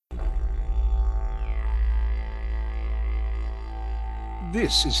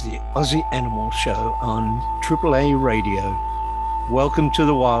This is the Aussie Animal Show on AAA Radio. Welcome to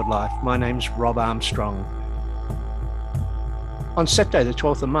the wildlife. My name's Rob Armstrong. On Saturday, the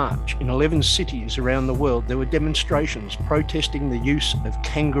 12th of March, in 11 cities around the world, there were demonstrations protesting the use of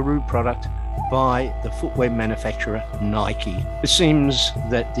kangaroo product by the footwear manufacturer Nike. It seems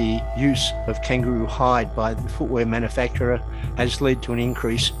that the use of kangaroo hide by the footwear manufacturer has led to an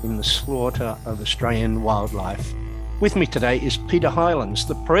increase in the slaughter of Australian wildlife. With me today is Peter Hylands,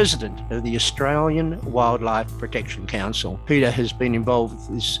 the President of the Australian Wildlife Protection Council. Peter has been involved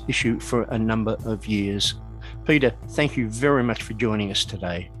with this issue for a number of years. Peter, thank you very much for joining us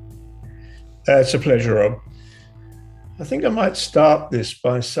today. It's a pleasure, Rob. I think I might start this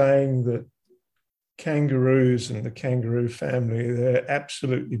by saying that kangaroos and the kangaroo family, they're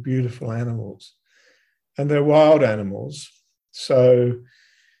absolutely beautiful animals, and they're wild animals. So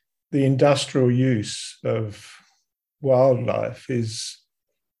the industrial use of wildlife is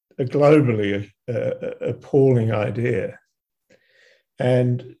a globally appalling idea.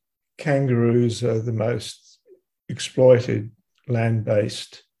 And kangaroos are the most exploited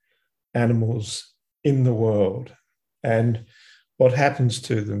land-based animals in the world. And what happens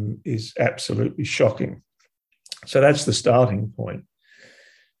to them is absolutely shocking. So that's the starting point.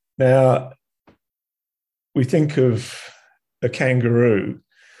 Now, we think of a kangaroo.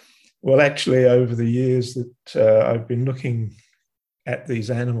 Well, actually, over the years that I've been looking at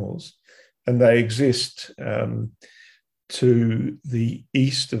these animals, and they exist to the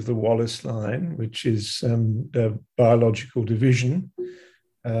east of the Wallace Line, which is a biological division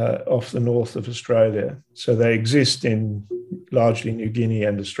off the north of Australia. So they exist in largely New Guinea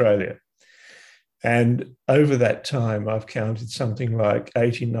and Australia. And over that time, I've counted something like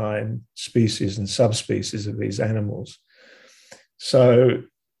 89 species and subspecies of these animals. So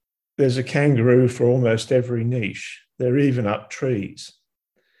there's a kangaroo for almost every niche. They're even up trees.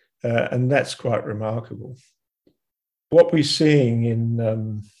 And that's quite remarkable. What we're seeing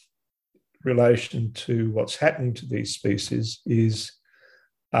in relation to what's happening to these species is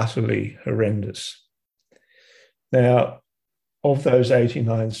utterly horrendous. Now, of those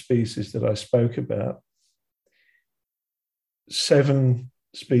 89 species that I spoke about, 7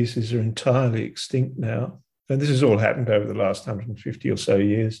 species are entirely extinct now. And this has all happened over the last 150 or so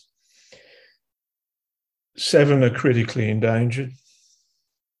years. 7 are critically endangered.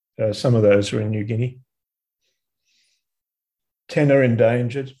 Some of those are in New Guinea. 10 are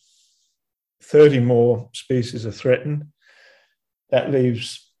endangered. 30 more species are threatened. That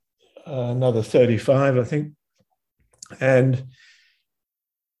leaves another 35, I think. And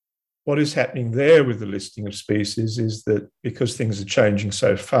what is happening there with the listing of species is that because things are changing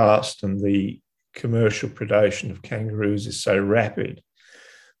so fast and the commercial predation of kangaroos is so rapid,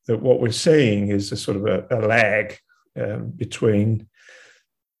 that what we're seeing is a sort of a lag between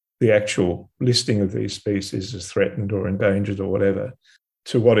the actual listing of these species as threatened or endangered or whatever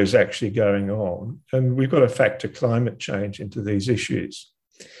to what is actually going on. And we've got to factor climate change into these issues.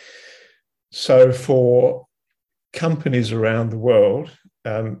 So for companies around the world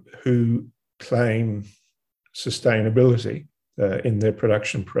who claim sustainability in their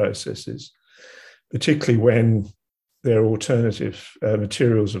production processes, particularly when there are alternative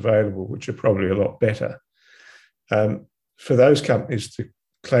materials available, which are probably a lot better. For those companies to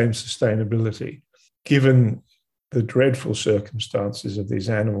claim sustainability, given the dreadful circumstances of these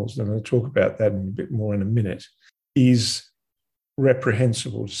animals, and I'll talk about that in a bit more in a minute, is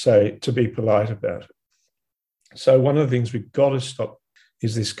reprehensible, to be polite about it. So one of the things we've got to stop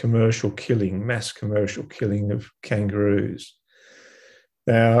is this commercial killing, mass commercial killing of kangaroos.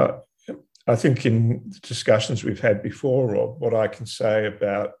 Now, I think in the discussions we've had before, Rob, what I can say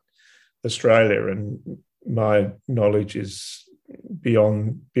about Australia, and my knowledge is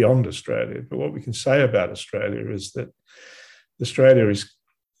beyond Australia, but what we can say about Australia is that Australia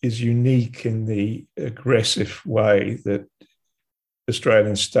is unique in the aggressive way that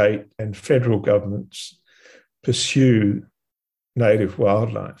Australian state and federal governments pursue native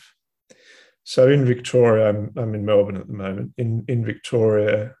wildlife. So in Victoria, I'm in Melbourne at the moment, in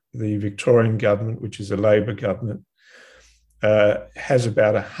Victoria, the Victorian government, which is a Labor government, has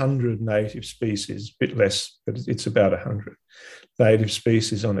about 100 native species, a bit less, but it's about 100 native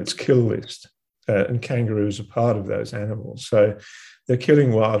species on its kill list. And kangaroos are part of those animals. So they're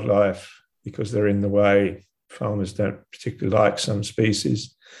killing wildlife because they're in the way. Farmers don't particularly like some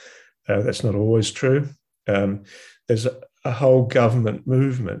species. That's not always true. There's a whole government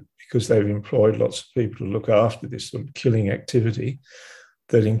movement because they've employed lots of people to look after this sort of killing activity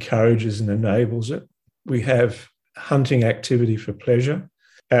that encourages and enables it. We have hunting activity for pleasure,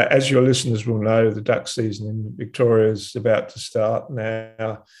 As your listeners will know, the duck season in Victoria is about to start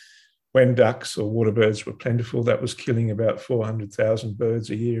now. When ducks or water birds were plentiful, that was killing about 400,000 birds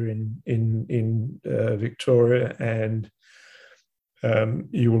a year in Victoria. And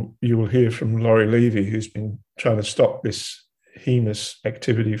you will hear from Laurie Levy, who's been trying to stop this heinous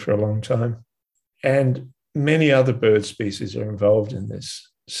activity for a long time. And many other bird species are involved in this.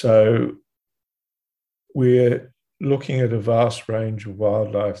 So we're looking at a vast range of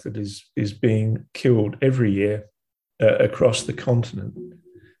wildlife that is being killed every year across the continent.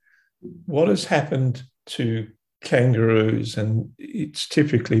 What has happened to kangaroos, and it's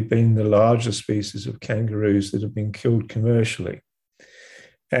typically been the larger species of kangaroos that have been killed commercially.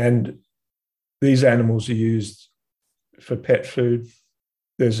 And these animals are used for pet food.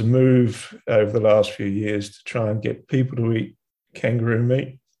 There's a move over the last few years to try and get people to eat kangaroo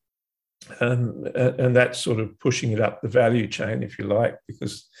meat. And that's sort of pushing it up the value chain, if you like,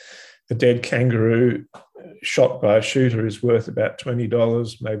 because a dead kangaroo shot by a shooter is worth about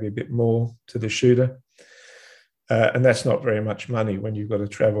 $20, maybe a bit more to the shooter. And that's not very much money when you've got to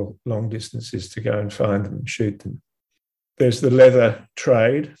travel long distances to go and find them and shoot them. There's the leather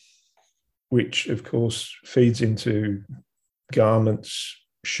trade, which, of course, feeds into garments,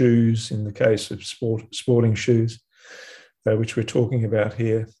 shoes, in the case of sporting shoes, which we're talking about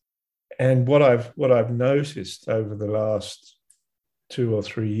here. And what I've noticed over the last 2 or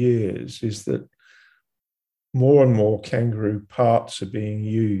 3 years is that more and more kangaroo parts are being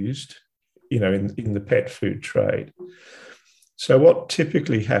used, in the pet food trade. So what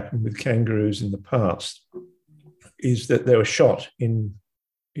typically happened with kangaroos in the past is that they were shot in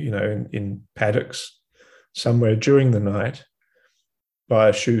paddocks somewhere during the night by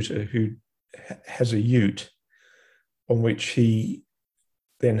a shooter who has a ute on which he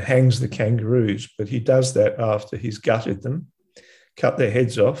then hangs the kangaroos, but he does that after he's gutted them, cut their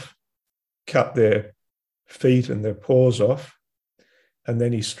heads off, cut their feet and their paws off, and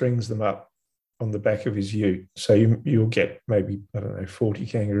then he strings them up on the back of his ute. So you'll get maybe, 40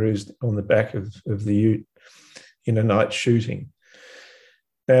 kangaroos on the back of the ute in a night shooting.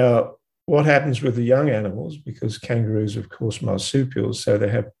 Now, what happens with the young animals, because kangaroos, of course, marsupials, so they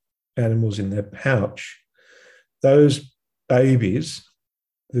have animals in their pouch, those babies,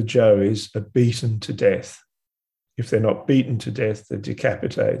 the joeys, are beaten to death. If they're not beaten to death, they're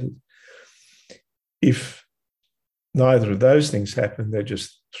decapitated. If neither of those things happen, they're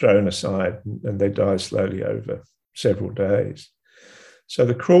just thrown aside and they die slowly over several days. So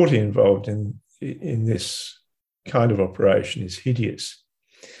the cruelty involved in this kind of operation is hideous.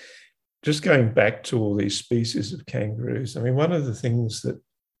 Just going back to all these species of kangaroos, one of the things that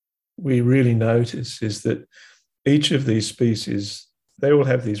we really notice is that each of these species, they all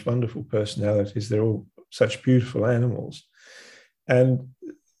have these wonderful personalities. They're all such beautiful animals. And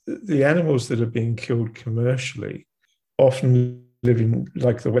the animals that are being killed commercially often live in,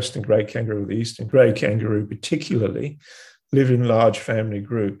 like the western grey kangaroo, the eastern grey kangaroo particularly, live in large family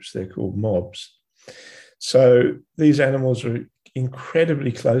groups. They're called mobs. So these animals are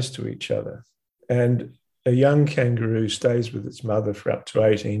incredibly close to each other. And a young kangaroo stays with its mother for up to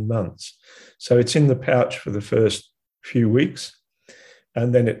 18 months. So it's in the pouch for the first few weeks,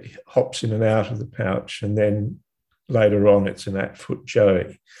 and then it hops in and out of the pouch, and then later on it's an 8-foot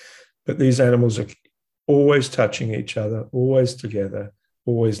joey. But these animals are always touching each other, always together,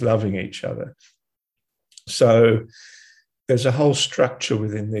 always loving each other. So there's a whole structure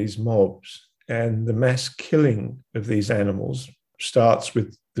within these mobs, and the mass killing of these animals starts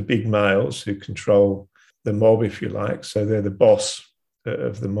with the big males who control the mob, if you like. So they're the boss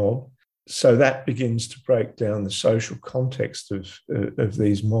of the mob. So that begins to break down the social context of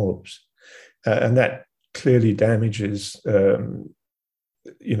these mobs. And that clearly damages, the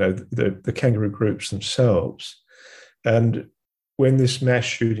kangaroo groups themselves. And when this mass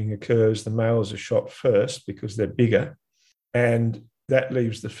shooting occurs, the males are shot first because they're bigger, and that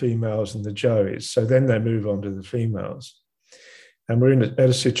leaves the females and the joeys. So then they move on to the females. And we're at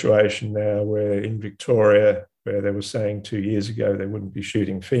a situation now where in Victoria, where they were saying 2 years ago they wouldn't be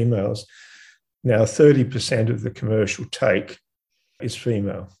shooting females, now 30% of the commercial take is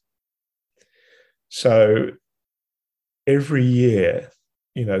female. So every year,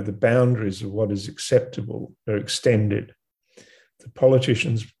 the boundaries of what is acceptable are extended. The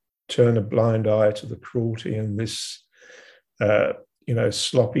politicians turn a blind eye to the cruelty and this,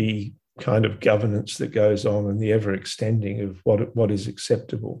 sloppy kind of governance that goes on, and the ever extending of what is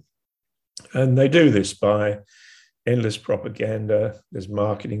acceptable. And they do this by endless propaganda. There's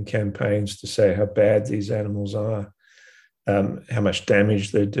marketing campaigns to say how bad these animals are, how much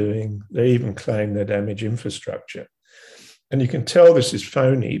damage they're doing. They even claim they damage infrastructure. And you can tell this is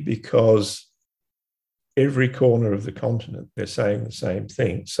phony because every corner of the continent, they're saying the same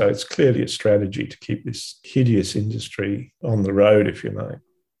thing. So it's clearly a strategy to keep this hideous industry on the road, if you like.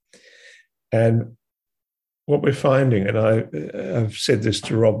 And what we're finding, and I've said this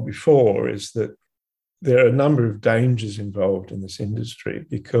to Rob before, is that there are a number of dangers involved in this industry,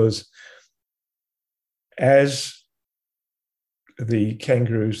 because as the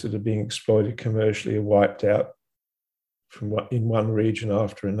kangaroos that are being exploited commercially are wiped out in one region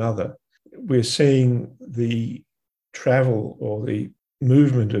after another, we're seeing the travel or the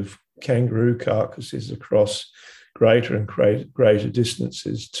movement of kangaroo carcasses across greater and greater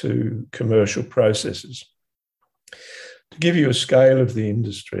distances to commercial processes. To give you a scale of the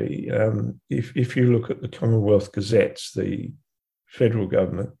industry, if you look at the Commonwealth Gazettes, the federal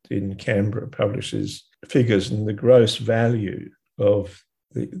government in Canberra publishes figures, and the gross value of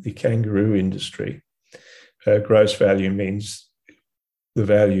the kangaroo industry, gross value means the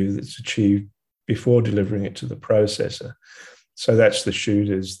value that's achieved before delivering it to the processor. So that's the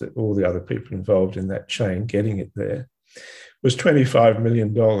shooters, that all the other people involved in that chain getting it there, was $25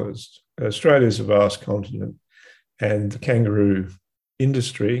 million. Australia's a vast continent, and the kangaroo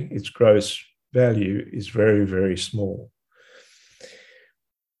industry, its gross value is very, very small.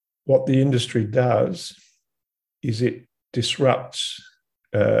 What the industry does is it disrupts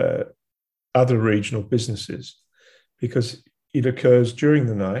other regional businesses, because it occurs during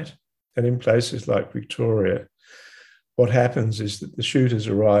the night, and in places like Victoria, what happens is that the shooters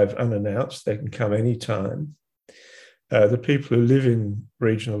arrive unannounced. They can come anytime. The people who live in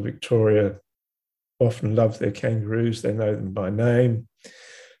regional Victoria often love their kangaroos. They know them by name.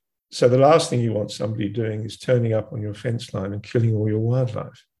 So the last thing you want somebody doing is turning up on your fence line and killing all your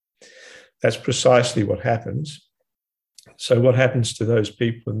wildlife. That's precisely what happens. So what happens to those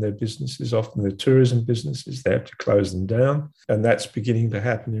people and their businesses? Often they're tourism businesses. They have to close them down. And that's beginning to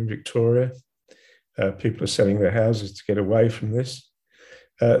happen in Victoria. People are selling their houses to get away from this.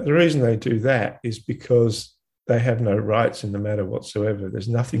 The reason they do that is because they have no rights in the matter whatsoever. There's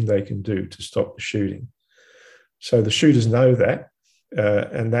nothing they can do to stop the shooting. So the shooters know that,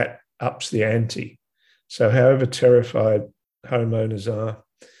 and that ups the ante. So however terrified homeowners are,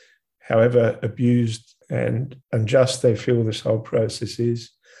 however abused and unjust they feel this whole process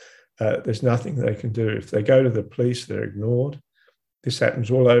is, there's nothing they can do. If they go to the police, they're ignored. This happens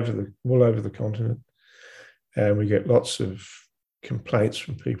all over the continent, and we get lots of complaints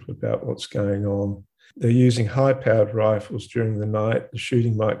from people about what's going on. They're using high-powered rifles during the night. The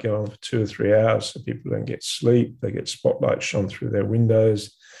shooting might go on for 2 or 3 hours, so people don't get sleep. They get spotlights shone through their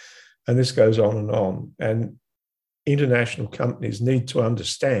windows, and this goes on and on. And international companies need to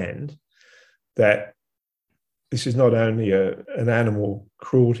understand that this is not only an animal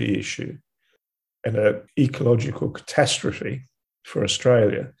cruelty issue and an ecological catastrophe for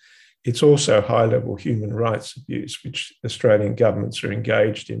Australia, it's also high-level human rights abuse, which Australian governments are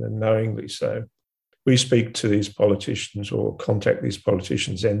engaged in, and knowingly so. We speak to these politicians or contact these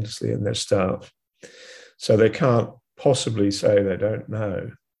politicians endlessly and their staff, so they can't possibly say they don't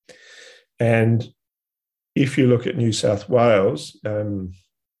know. And if you look at New South Wales,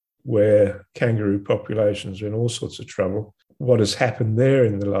 where kangaroo populations are in all sorts of trouble, what has happened there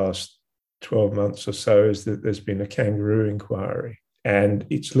in the last 12 months or so is that there's been a kangaroo inquiry, and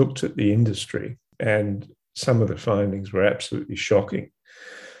it's looked at the industry, and some of the findings were absolutely shocking.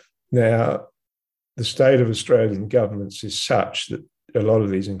 Now, the state of Australian governments is such that a lot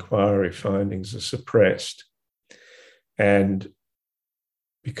of these inquiry findings are suppressed. And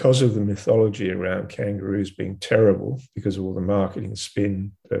because of the mythology around kangaroos being terrible, because of all the marketing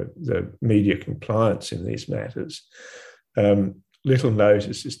spin, the media compliance in these matters, little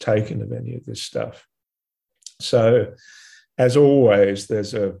notice is taken of any of this stuff. So, as always,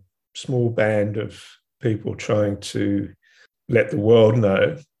 there's a small band of people trying to let the world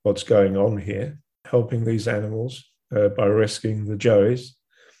know what's going on here, helping these animals by rescuing the joeys.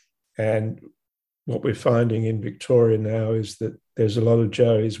 And what we're finding in Victoria now is that there's a lot of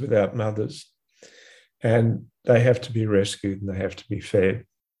joeys without mothers, and they have to be rescued and they have to be fed.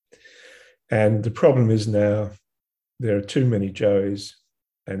 And the problem is now there are too many joeys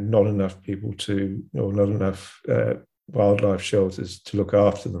and not enough people or not enough wildlife shelters to look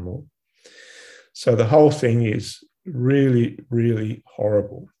after them all. So the whole thing is really, really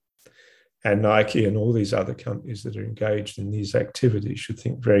horrible. And Nike and all these other companies that are engaged in these activities should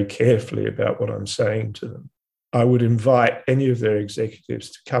think very carefully about what I'm saying to them. I would invite any of their executives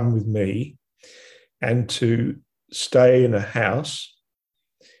to come with me and to stay in a house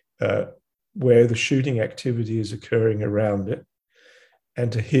where the shooting activity is occurring around it,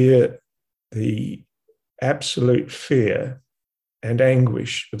 and to hear the absolute fear and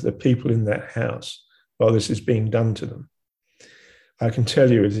anguish of the people in that house while this is being done to them. I can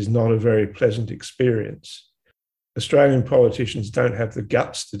tell you it is not a very pleasant experience. Australian politicians don't have the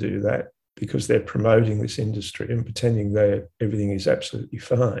guts to do that because they're promoting this industry and pretending that everything is absolutely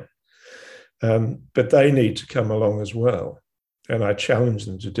fine. But they need to come along as well, and I challenge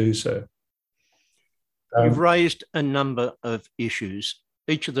them to do so. You've raised a number of issues,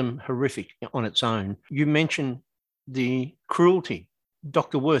 each of them horrific on its own. You mentioned the cruelty.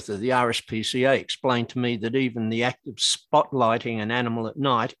 Dr. Werther, the RSPCA, explained to me that even the act of spotlighting an animal at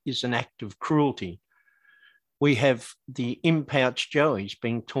night is an act of cruelty. We have the in-pouch joeys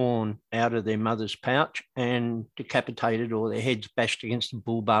being torn out of their mother's pouch and decapitated, or their heads bashed against a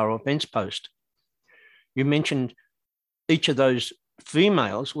bull bar or fence post. You mentioned each of those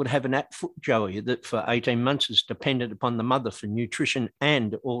females would have an at-foot joey that for 18 months is dependent upon the mother for nutrition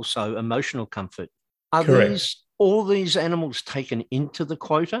and also emotional comfort. Are Correct. all these animals taken into the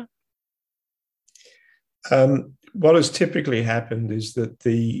quota? What has typically happened is that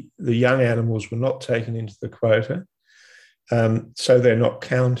the young animals were not taken into the quota, so they're not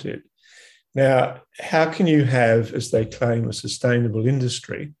counted. Now, how can you have, as they claim, a sustainable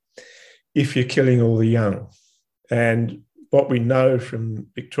industry if you're killing all the young? And what we know from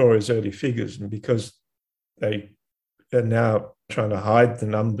Victoria's early figures, and because they are now trying to hide the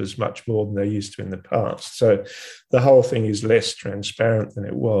numbers much more than they used to in the past, so the whole thing is less transparent than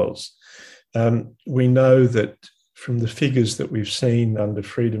it was. We know that from the figures that we've seen under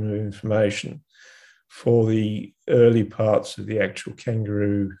freedom of information for the early parts of the actual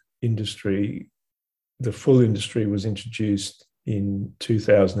kangaroo industry, the full industry was introduced in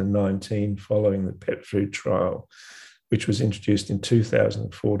 2019 following the pet food trial, which was introduced in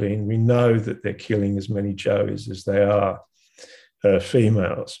 2014. We know that they're killing as many joeys as they are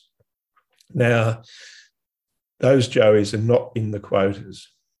females. Now, those joeys are not in the quotas.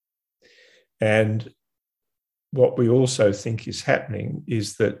 And what we also think is happening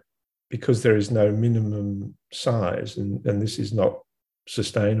is that because there is no minimum size, and this is not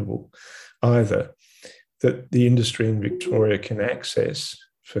sustainable either, that the industry in Victoria can access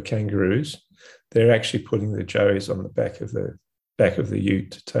for kangaroos, they're actually putting the joeys on the back of the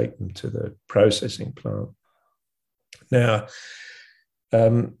ute to take them to the processing plant. Now,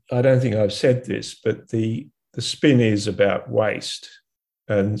 I don't think I've said this, but the spin is about waste.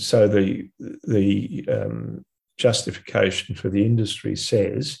 And so the justification for the industry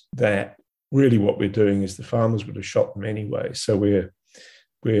says that really what we're doing is the farmers would have shot them anyway. So we're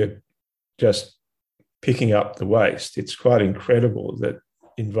just picking up the waste. It's quite incredible that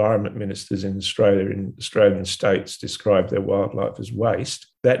environment ministers in Australia, in Australian states, describe their wildlife as waste.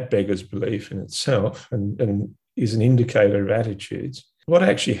 That beggars belief in itself and is an indicator of attitudes. What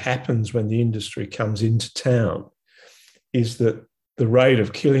actually happens when the industry comes into town is that the rate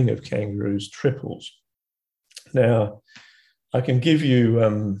of killing of kangaroos triples. Now, I can give you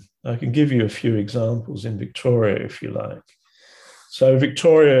a few examples in Victoria, if you like. So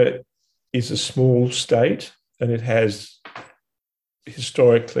Victoria is a small state, and it has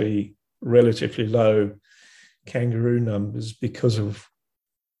historically relatively low kangaroo numbers because of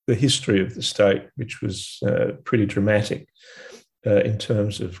the history of the state, which was pretty dramatic in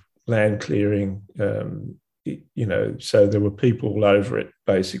terms of land clearing. So there were people all over it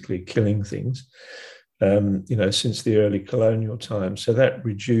basically killing things, since the early colonial times. So that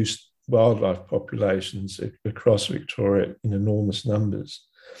reduced wildlife populations across Victoria in enormous numbers.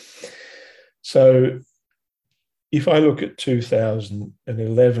 So if I look at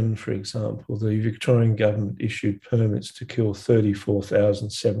 2011, for example, the Victorian government issued permits to kill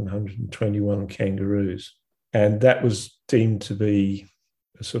 34,721 kangaroos, and that was deemed to be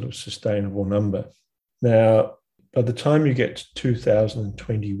a sort of sustainable number. Now, by the time you get to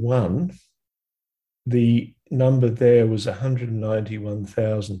 2021, the number there was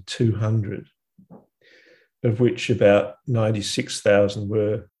 191,200, of which about 96,000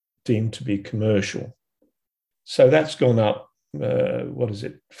 were deemed to be commercial. So that's gone up,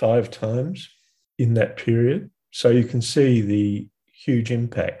 5 times in that period. So you can see the huge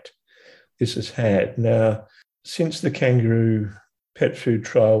impact this has had. Now, since the kangaroo pet food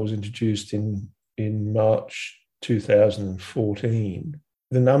trial was introduced in March 2014,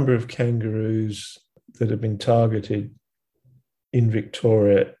 the number of kangaroos that have been targeted in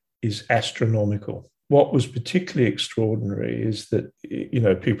Victoria is astronomical. What was particularly extraordinary is that,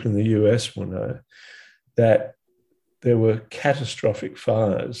 people in the US will know that there were catastrophic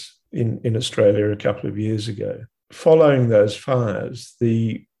fires in Australia a couple of years ago. Following those fires,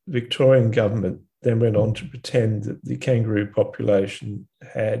 the Victorian government then went on to pretend that the kangaroo population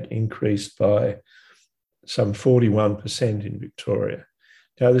had increased by some 41% in Victoria.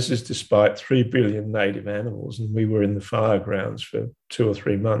 Now, this is despite 3 billion native animals, and we were in the fire grounds for 2 or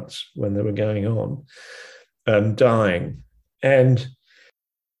 3 months when they were going on, dying. And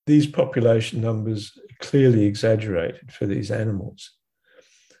these population numbers are clearly exaggerated for these animals.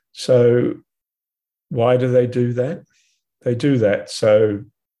 So why do they do that? They do that so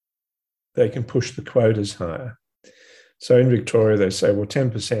they can push the quotas higher. So in Victoria, they say, well,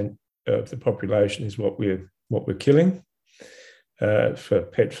 10% of the population is what we're killing for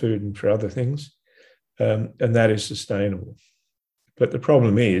pet food and for other things, and that is sustainable. But the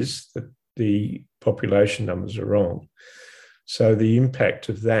problem is that the population numbers are wrong. So the impact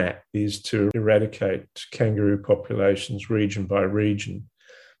of that is to eradicate kangaroo populations region by region.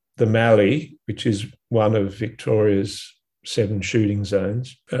 The Mallee, which is one of Victoria's 7 shooting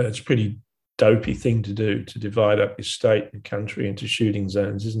zones, it's a pretty dopey thing to do, to divide up your state and country into shooting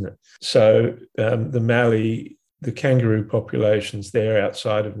zones, isn't it? So the Mallee, the kangaroo populations there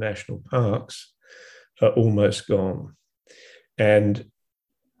outside of national parks are almost gone. And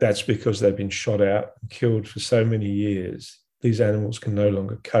that's because they've been shot out and killed for so many years. These animals can no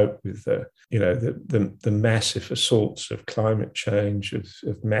longer cope with the massive assaults of climate change,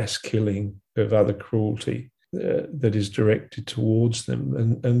 of mass killing, of other cruelty that is directed towards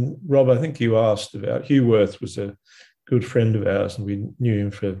them. And Rob, I think you asked about, Hugh Worth was a good friend of ours, and we knew him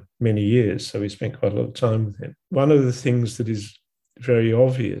for many years, so we spent quite a lot of time with him. One of the things that is very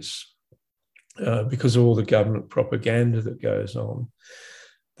obvious, because of all the government propaganda that goes on,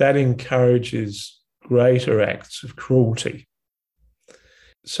 that encourages greater acts of cruelty,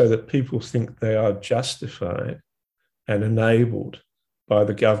 so that people think they are justified and enabled by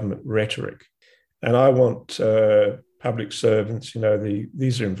the government rhetoric. And I want public servants,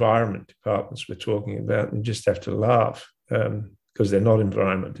 these are environment departments we're talking about, and you just have to laugh because they're not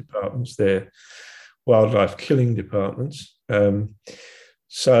environment departments, they're wildlife killing departments.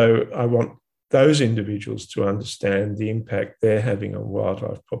 So I want those individuals to understand the impact they're having on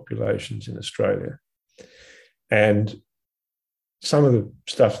wildlife populations in Australia. And some of the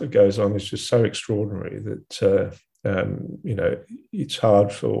stuff that goes on is just so extraordinary that, it's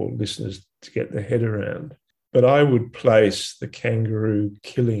hard for listeners to get their head around. But I would place the kangaroo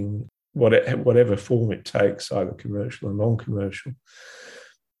killing, whatever form it takes, either commercial or non-commercial,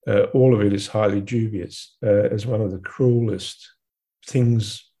 all of it is highly dubious, as one of the cruelest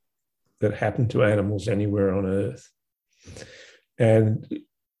things that happen to animals anywhere on Earth. And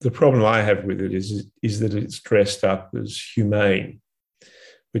the problem I have with it is that it's dressed up as humane,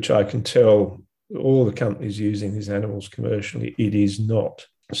 which I can tell all the companies using these animals commercially, it is not.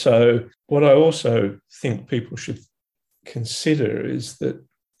 So what I also think people should consider is that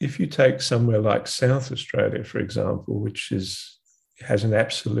if you take somewhere like South Australia, for example, which has an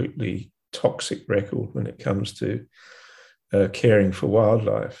absolutely toxic record when it comes to caring for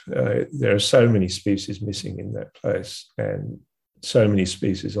wildlife, there are so many species missing in that place, and so many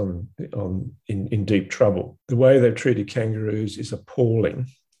species in deep trouble. The way they've treated kangaroos is appalling.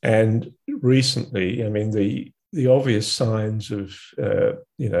 And recently, I mean, the obvious signs of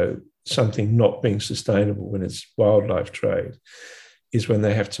something not being sustainable when it's wildlife trade is when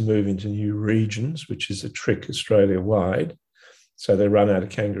they have to move into new regions, which is a trick Australia-wide. So they run out of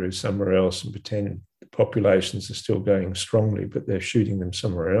kangaroos somewhere else and pretend the populations are still going strongly, but they're shooting them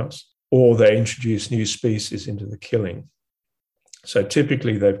somewhere else. Or they introduce new species into the killing. So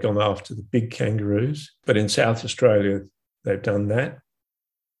typically they've gone after the big kangaroos, but in South Australia, they've done that.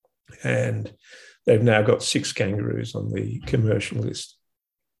 And they've now got 6 kangaroos on the commercial list,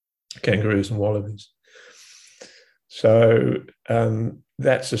 kangaroos and wallabies. So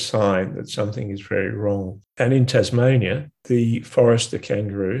that's a sign that something is very wrong. And in Tasmania, the Forester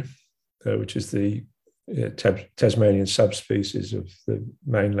kangaroo, which is the Tasmanian subspecies of the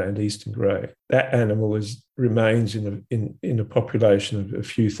mainland eastern grey, that animal remains in a population of a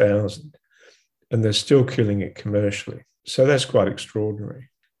few thousand, and they're still killing it commercially. So that's quite extraordinary.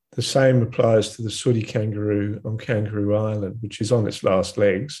 The same applies to the sooty kangaroo on Kangaroo Island, which is on its last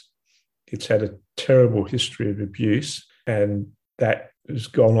legs. It's had a terrible history of abuse, and that has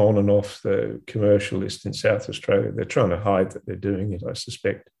gone on and off the commercial list in South Australia. They're trying to hide that they're doing it, I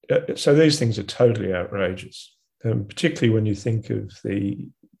suspect. So these things are totally outrageous, particularly when you think of the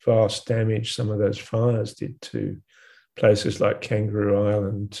vast damage some of those fires did to places like Kangaroo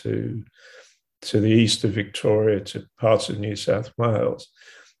Island, to the east of Victoria, to parts of New South Wales.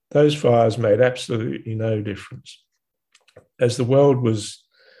 Those fires made absolutely no difference. As the world was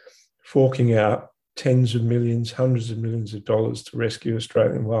forking out tens of millions, hundreds of millions of dollars to rescue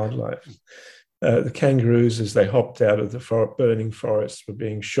Australian wildlife, the kangaroos, as they hopped out of the burning forests, were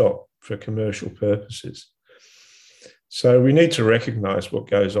being shot for commercial purposes. So we need to recognise what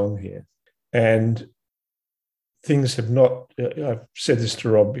goes on here. And things have not, I've said this to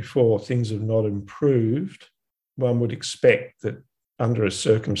Rob before, things have not improved. One would expect that under a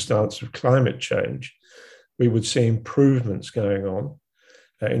circumstance of climate change, we would see improvements going on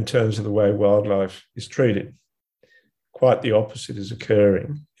in terms of the way wildlife is treated. Quite the opposite is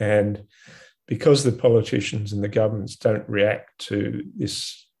occurring. And because the politicians and the governments don't react to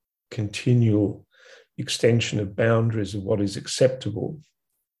this continual extension of boundaries of what is acceptable,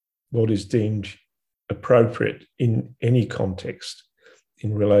 what is deemed appropriate in any context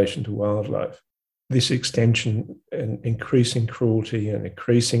in relation to wildlife, this extension and increasing cruelty and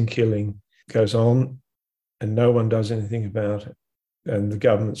increasing killing goes on, and no one does anything about it. And the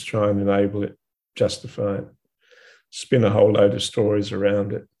governments try and enable it, justify it, spin a whole load of stories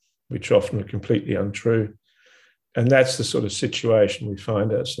around it, which often are completely untrue. And that's the sort of situation we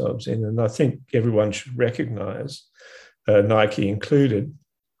find ourselves in. And I think everyone should recognise, Nike included,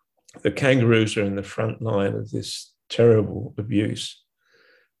 that kangaroos are in the front line of this terrible abuse,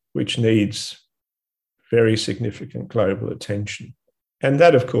 which needs very significant global attention. And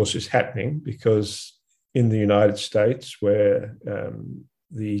that, of course, is happening because in the United States, where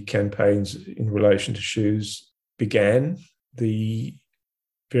the campaigns in relation to shoes began, the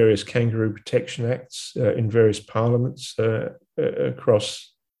various Kangaroo Protection Acts in various parliaments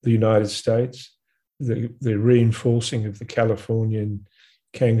across the United States, the reinforcing of the Californian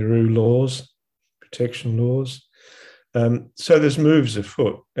kangaroo laws, protection laws. So there's moves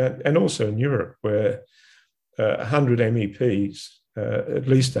afoot, and also in Europe, where 100 MEPs, at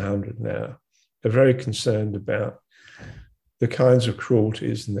least 100 now, are very concerned about the kinds of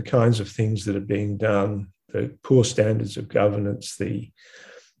cruelties and the kinds of things that are being done, the poor standards of governance, the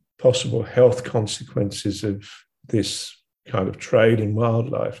possible health consequences of this kind of trade in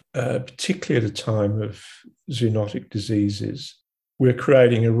wildlife, particularly at a time of zoonotic diseases. We're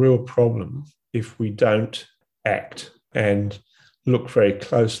creating a real problem if we don't act and look very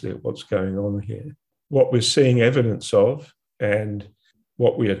closely at what's going on here. What we're seeing evidence of, and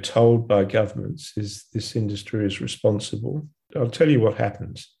what we are told by governments, is this industry is responsible. I'll tell you what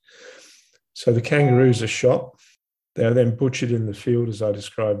happens. So the kangaroos are shot. They are then butchered in the field, as I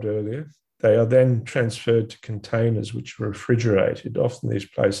described earlier. They are then transferred to containers which are refrigerated. Often these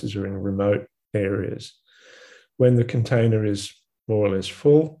places are in remote areas. When the container is more or less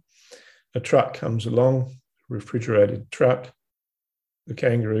full, a truck comes along, refrigerated truck. The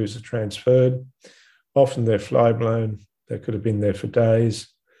kangaroos are transferred. Often they're fly blown. They could have been there for days.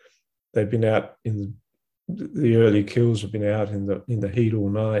 They've been out in the early kills have been out in the heat all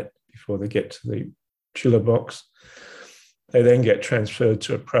night before they get to the chiller box. They then get transferred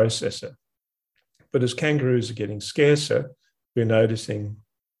to a processor. But as kangaroos are getting scarcer, we're noticing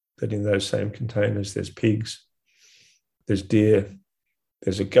that in those same containers, there's pigs, there's deer,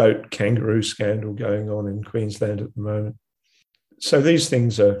 there's a goat kangaroo scandal going on in Queensland at the moment. So these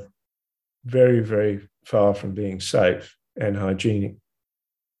things are very, very far from being safe and hygienic.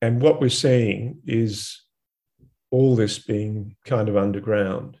 And what we're seeing is all this being kind of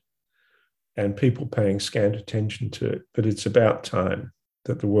underground and people paying scant attention to it. But it's about time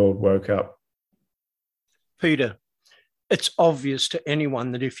that the world woke up. Peter, it's obvious to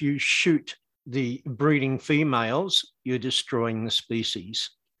anyone that if you shoot the breeding females, you're destroying the species.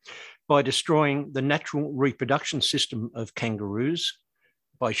 By destroying the natural reproduction system of kangaroos,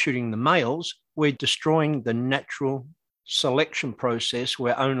 by shooting the males, we're destroying the natural selection process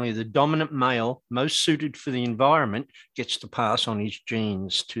where only the dominant male, most suited for the environment, gets to pass on his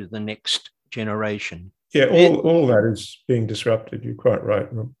genes to the next generation. Yeah, all that is being disrupted. You're quite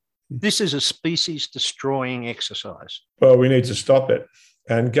right, Rob. This is a species-destroying exercise. Well, we need to stop it,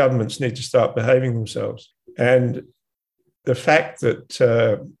 and governments need to start behaving themselves. And the fact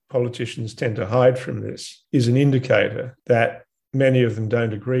that politicians tend to hide from this is an indicator that many of them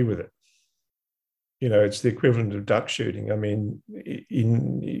don't agree with it. You know, it's the equivalent of duck shooting. I mean,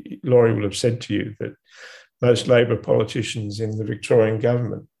 Laurie will have said to you that most Labor politicians in the Victorian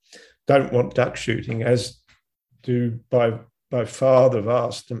government don't want duck shooting, as do by far the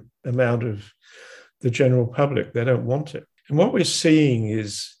vast amount of the general public. They don't want it. And what we're seeing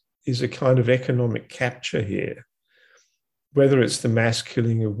is a kind of economic capture here, whether it's the mass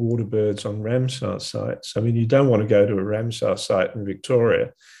killing of water birds on Ramsar sites. I mean, you don't want to go to a Ramsar site in Victoria,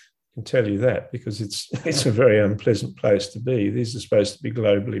 I can tell you that, because it's a very unpleasant place to be. These are supposed to be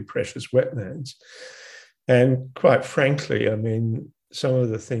globally precious wetlands. And quite frankly, I mean, some of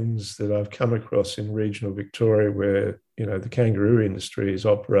the things that I've come across in regional Victoria where, you know, the kangaroo industry is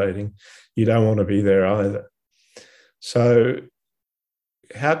operating, you don't want to be there either. So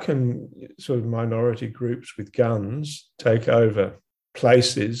how can sort of minority groups with guns take over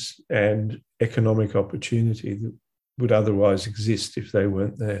places and economic opportunity that would otherwise exist if they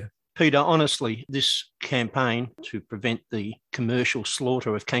weren't there? Peter, honestly, this campaign to prevent the commercial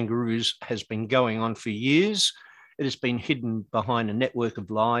slaughter of kangaroos has been going on for years. It has been hidden behind a network of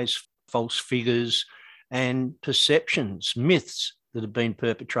lies, false figures, and perceptions, myths that have been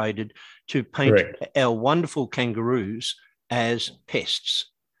perpetrated to paint Correct. our wonderful kangaroos as pests.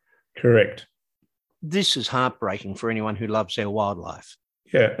 Correct. This is heartbreaking for anyone who loves our wildlife.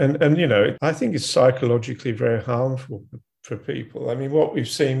 Yeah, and you know, I think it's psychologically very harmful for people. I mean, what we've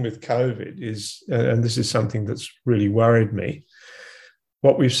seen with COVID is, and this is something that's really worried me,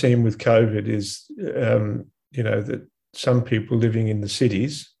 what we've seen with COVID is, you know, that some people living in the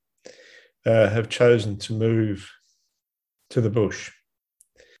cities have chosen to move to the bush.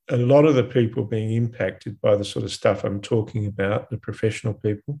 A lot of the people being impacted by the sort of stuff I'm talking about, the professional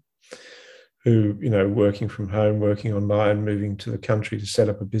people who, you know, working from home, working online, moving to the country to set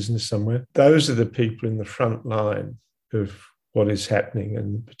up a business somewhere, those are the people in the front line of what is happening,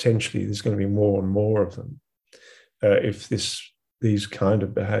 and potentially there's going to be more and more of them if these kind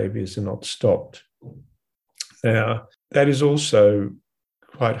of behaviours are not stopped. Now, that is also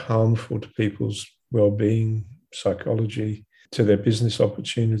quite harmful to people's well-being, psychology, to their business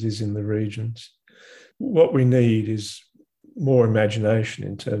opportunities in the regions. What we need is more imagination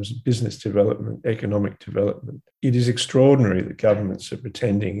in terms of business development, economic development. It is extraordinary that governments are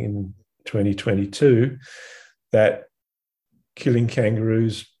pretending in 2022 that killing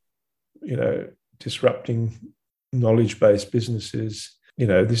kangaroos, you know, disrupting knowledge-based businesses, you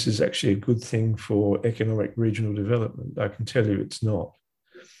know, this is actually a good thing for economic regional development. I can tell you it's not.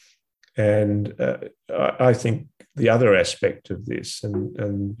 And I think the other aspect of this, and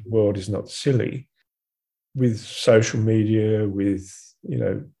the world is not silly, with social media, with, you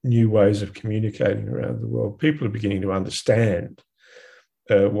know, new ways of communicating around the world, people are beginning to understand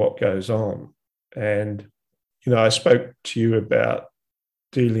what goes on. And, you know, I spoke to you about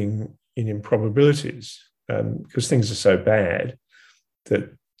dealing in improbabilities because things are so bad that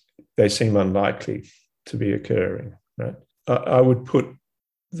they seem unlikely to be occurring. Right? I would put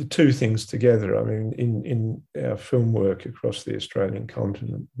the two things together. I mean, in our film work across the Australian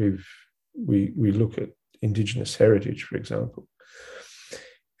continent, we look at Indigenous heritage, for example,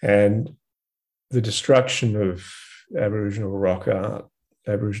 and the destruction of Aboriginal rock art,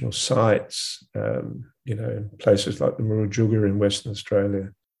 Aboriginal sites, you know, places like the Murujuga in Western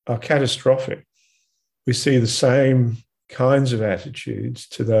Australia are catastrophic. We see the same kinds of attitudes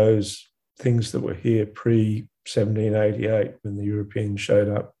to those things that were here pre-1788 when the Europeans showed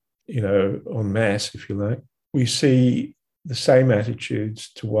up, you know, en masse, if you like. We see the same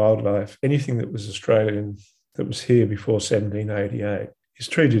attitudes to wildlife. Anything that was Australian that was here before 1788 is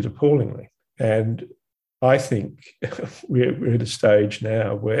treated appallingly. And I think we're at a stage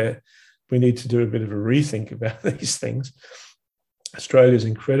now where we need to do a bit of a rethink about these things. Australia is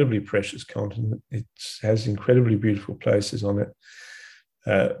an incredibly precious continent. It has incredibly beautiful places on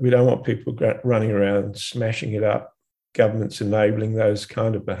it. We don't want people running around smashing it up, governments enabling those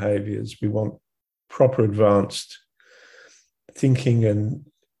kind of behaviours. We want proper advanced thinking and,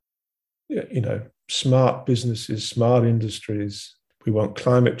 you know, smart businesses, smart industries. We want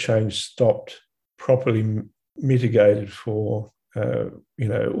climate change stopped, properly mitigated for, you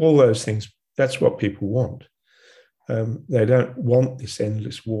know, all those things. That's what people want. They don't want this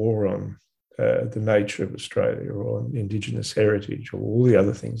endless war on the nature of Australia or on Indigenous heritage or all the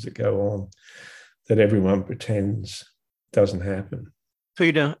other things that go on that everyone pretends doesn't happen.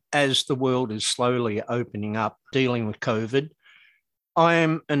 Peter, as the world is slowly opening up, dealing with COVID, I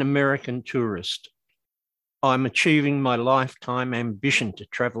am an American tourist. I'm achieving my lifetime ambition to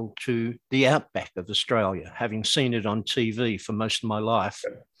travel to the outback of Australia, having seen it on TV for most of my life.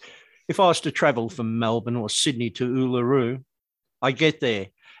 If I was to travel from Melbourne or Sydney to Uluru, I get there.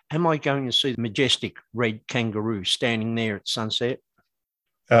 Am I going to see the majestic red kangaroo standing there at sunset?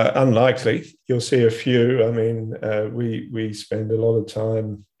 Unlikely. You'll see a few. I mean, we spend a lot of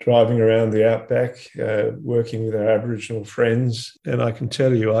time driving around the outback, working with our Aboriginal friends. And I can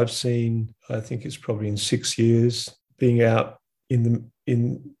tell you, I've seen, I think it's probably in 6 years, being out in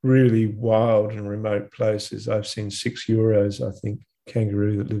really wild and remote places. I've seen 6 euros, I think,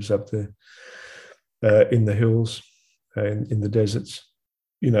 kangaroo that lives up there in the hills, in the deserts.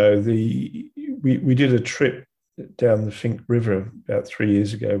 You know, we did a trip down the Finke River about 3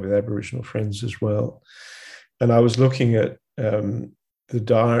 years ago with Aboriginal friends as well. And I was looking at the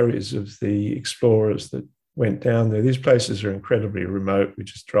diaries of the explorers that went down there. These places are incredibly remote. We're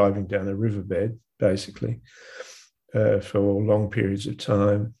just driving down a riverbed, basically. for long periods of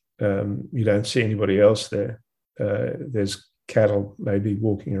time. You don't see anybody else there. There's cattle maybe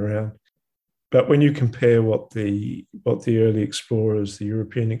walking around. But when you compare what the early explorers, the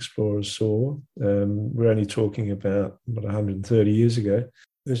European explorers saw, we're only talking about 130 years ago,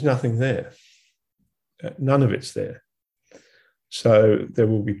 there's nothing there. None of it's there. So there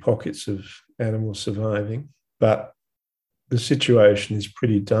will be pockets of animals surviving, but the situation is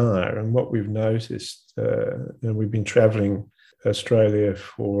pretty dire. And what we've noticed, and we've been traveling Australia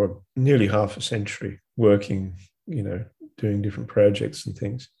for nearly half a century, working, doing different projects and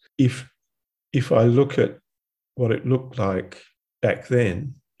things. If I look at what it looked like back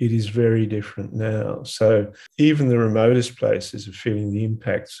then, it is very different now. So even the remotest places are feeling the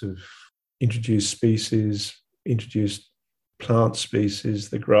impacts of introduced species, introduced plant species,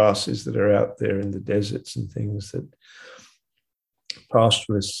 the grasses that are out there in the deserts and things that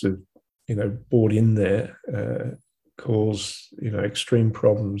pastoralists have, brought in there, cause, extreme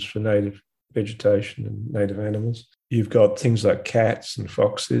problems for native vegetation and native animals. You've got things like cats and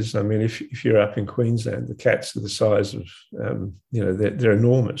foxes. I mean, if you're up in Queensland, the cats are the size of, they're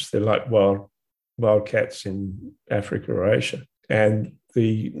enormous. They're like wild cats in Africa or Asia. And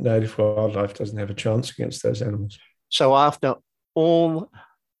the native wildlife doesn't have a chance against those animals. So after all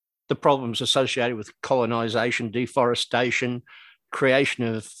the problems associated with colonisation, deforestation, creation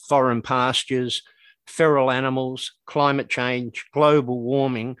of foreign pastures, feral animals, climate change, global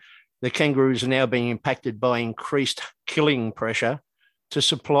warming, the kangaroos are now being impacted by increased killing pressure to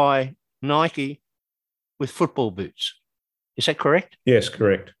supply Nike with football boots. Is that correct? Yes,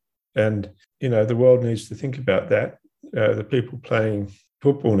 correct. And, the world needs to think about that. The people playing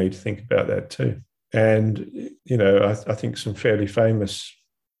football need to think about that too. And, I think some fairly famous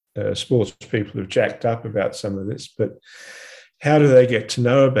sports people have jacked up about some of this, but how do they get to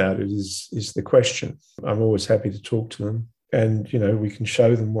know about it is the question. I'm always happy to talk to them. And, we can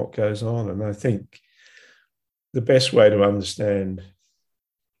show them what goes on. And I think the best way to understand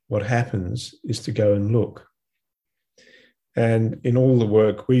what happens is to go and look. And in all the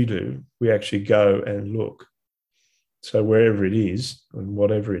work we do, we actually go and look. So wherever it is and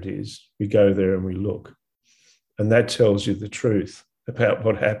whatever it is, we go there and we look. And that tells you the truth about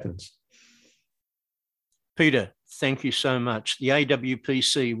what happens. Peter, thank you so much. The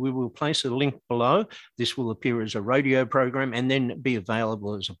AWPC, we will place a link below. This will appear as a radio program and then be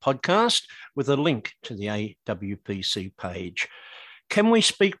available as a podcast with a link to the AWPC page. Can we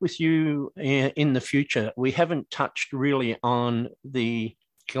speak with you in the future? We haven't touched really on the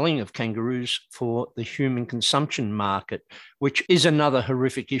killing of kangaroos for the human consumption market, which is another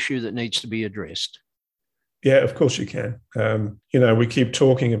horrific issue that needs to be addressed. Yeah, of course you can. We keep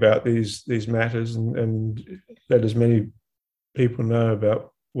talking about these matters and let as many people know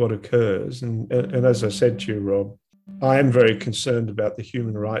about what occurs. And as I said to you, Rob, I am very concerned about the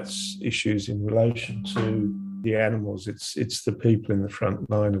human rights issues in relation to the animals. It's the people in the front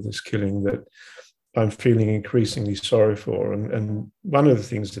line of this killing that I'm feeling increasingly sorry for. And one of the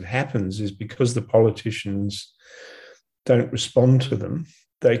things that happens is because the politicians don't respond to them,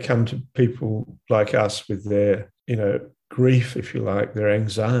 they come to people like us with their, grief, if you like, their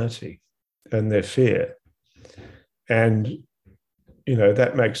anxiety and their fear. And,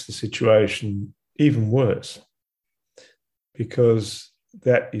 that makes the situation even worse because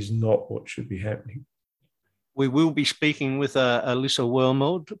that is not what should be happening. We will be speaking with Alyssa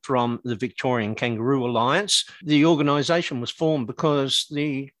Wormald from the Victorian Kangaroo Alliance. The organisation was formed because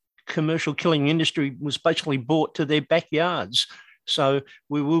the commercial killing industry was basically brought to their backyards. So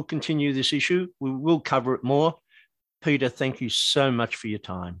we will continue this issue. We will cover it more. Peter, thank you so much for your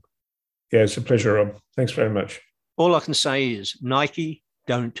time. Yeah, it's a pleasure, Rob. Thanks very much. All I can say is Nike,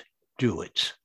 don't do it.